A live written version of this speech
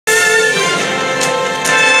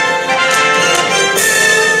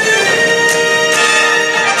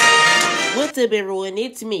up, everyone?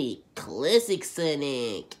 It's me, Classic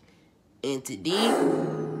Sonic. And today,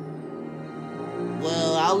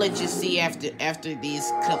 well, I'll let you see after these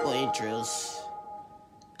couple intros.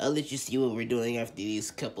 I'll let you see what we're doing after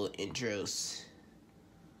these couple intros.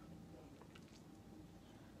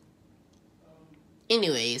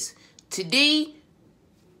 Anyways, today,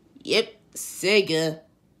 yep, Sega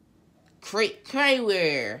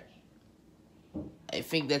Cryware. I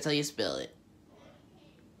think that's how you spell it.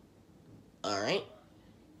 Alright.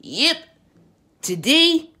 Yep.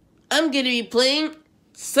 Today, I'm gonna be playing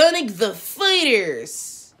Sonic the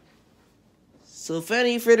Fighters. So without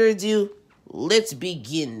any further ado, let's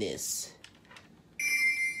begin this.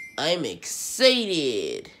 I'm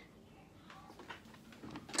excited.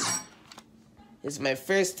 It's my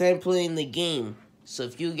first time playing the game. So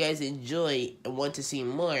if you guys enjoy and want to see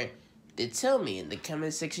more, then tell me in the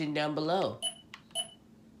comment section down below.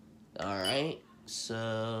 Alright.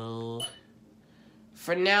 So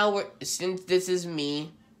for now, since this is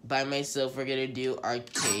me, by myself, we're gonna do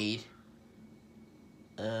arcade.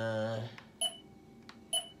 I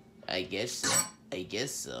guess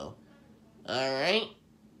so. Alright,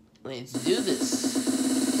 let's do this.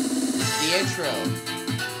 This is the intro.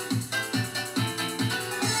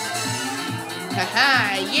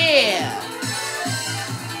 Haha, yeah!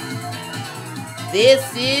 This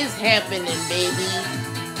is happening, baby.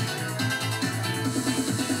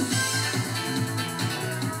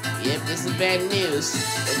 Yep, this is bad news,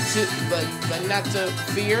 but not to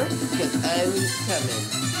fear, because I'm coming.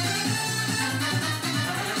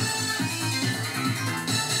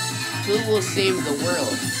 Who will save the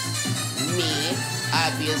world? Me,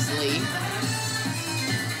 obviously.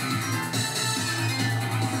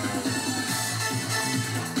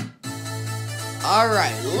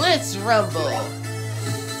 Alright, let's rumble.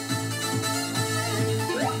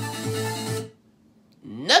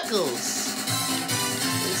 Knuckles.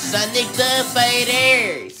 Sonic the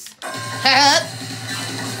Fighters!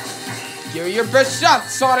 Give it your best shot,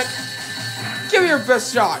 Sonic! Give it your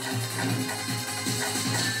best shot!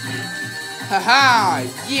 Haha,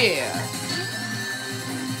 yeah!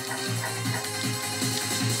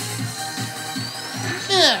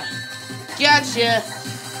 Gotcha!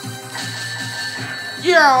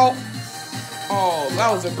 Yo! Oh,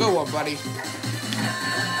 that was a good one, buddy.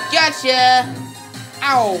 Gotcha!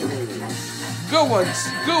 Ow! Good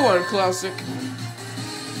one, Classic.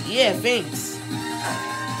 Yeah, thanks.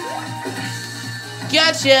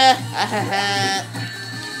 Gotcha!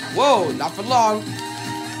 Whoa, not for long.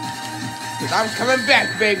 Because I'm coming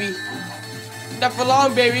back, baby. Not for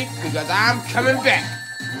long, baby, because I'm coming back.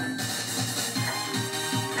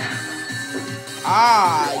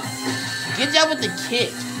 Ah, good job with the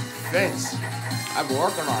kick. thanks. I've been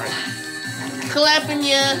working on it. Clapping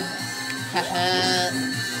ya.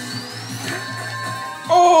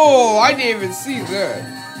 Oh, I didn't even see that.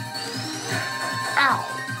 Ow.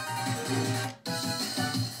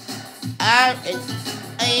 I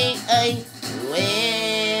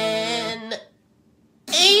win.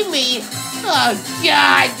 Amy. Oh,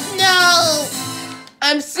 God, no.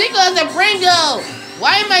 I'm single as a Pringle.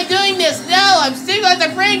 Why am I doing this? No, I'm single as a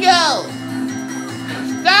Pringle.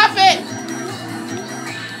 Stop it.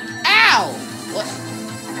 Ow. What?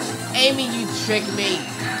 Amy, you tricked me.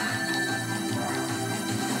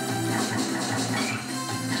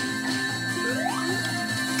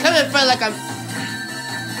 Come and fight like I'm...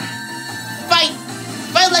 Fight!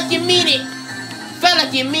 Fight like you mean it! Fight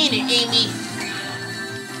like you mean it, Amy!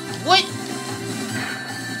 What?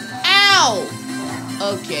 Ow!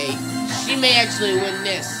 Okay, she may actually win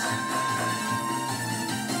this.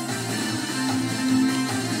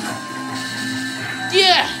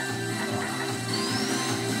 Yeah!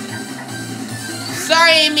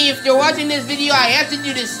 Sorry, Amy, if you're watching this video, I have to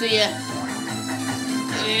do this to you.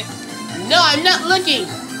 No, I'm not looking!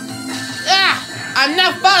 Ah! I'm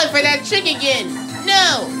not falling for that trick again!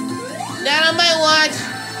 No! Not on my watch!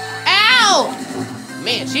 Ow!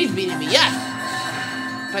 Man, she's beating me up!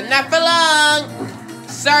 But not for long!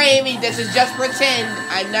 Sorry, Amy, this is just pretend.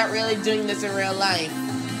 I'm not really doing this in real life.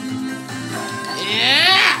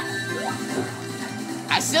 Yeah!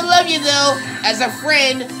 I still love you, though, as a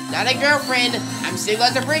friend, not a girlfriend. I'm single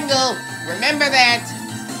as a Pringle. Remember that.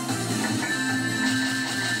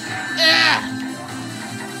 Ah!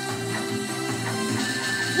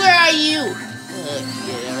 Where are you?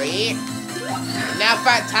 Get over here. And now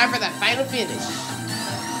time for the final finish.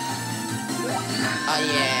 Oh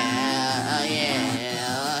yeah, oh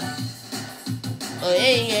yeah. Oh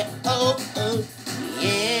yeah, oh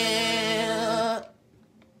yeah.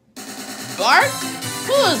 Bark?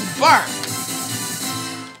 Who is Bark?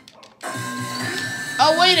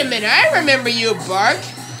 Oh, wait a minute. I remember you, Bark.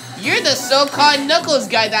 You're the so-called Knuckles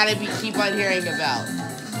guy that I keep on hearing about.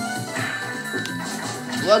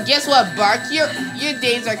 Well, guess what, Bark? Your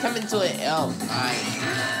days are coming to an end. Oh, my.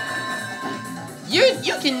 You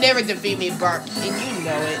can never defeat me, Bark, and you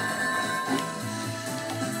know it.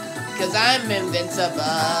 Because I'm invincible,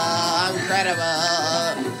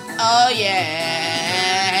 incredible. Oh, yeah.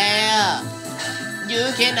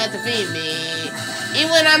 You cannot defeat me. Even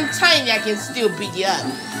when I'm tiny, I can still beat you up.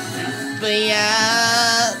 But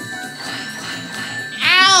yeah.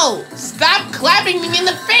 Ow! Stop clapping me in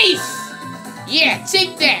the face! Yeah,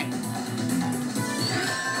 take that.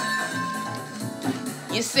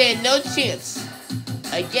 You said no chance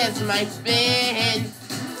against my spin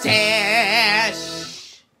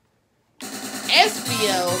dash.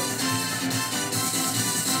 Espio.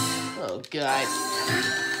 Oh, God.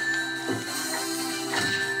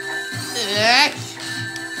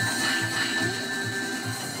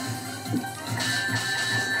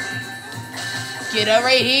 Get over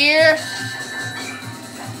here.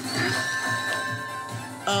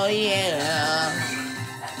 Oh, yeah.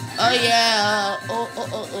 Oh, yeah. Oh.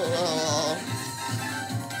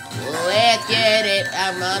 Let's get it.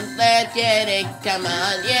 Come on, let's get it. Come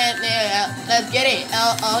on, yeah. Let's get it.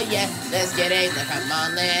 Oh, yeah. Let's get it. Come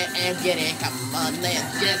on, let's get it. Come on,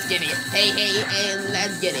 let's get it. Hey,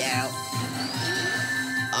 let's get it out.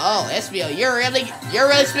 Oh, Espio, you're really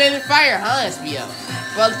spitting fire, huh, Espio?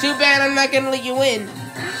 Well, too bad I'm not gonna let you win.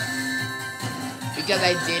 Because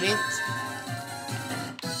I didn't.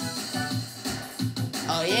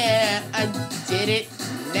 Oh yeah, I did it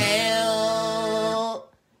now.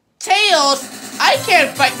 Tails, I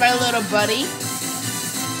can't fight my little buddy.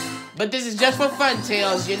 But this is just for fun,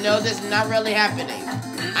 Tails. You know this is not really happening.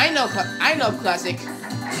 I know, Classic.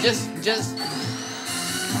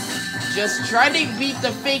 Just try to beat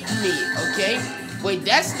the fake me, okay? Wait,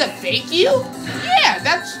 that's the fake you? Yeah,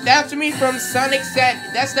 that's me from Sonic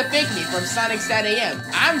Sat. That's the fake me from Sonic Sat AM.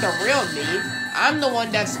 I'm the real me. I'm the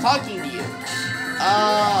one that's talking to you.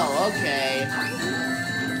 Oh, okay.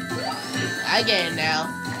 I get it now.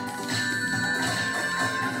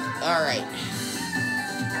 Alright.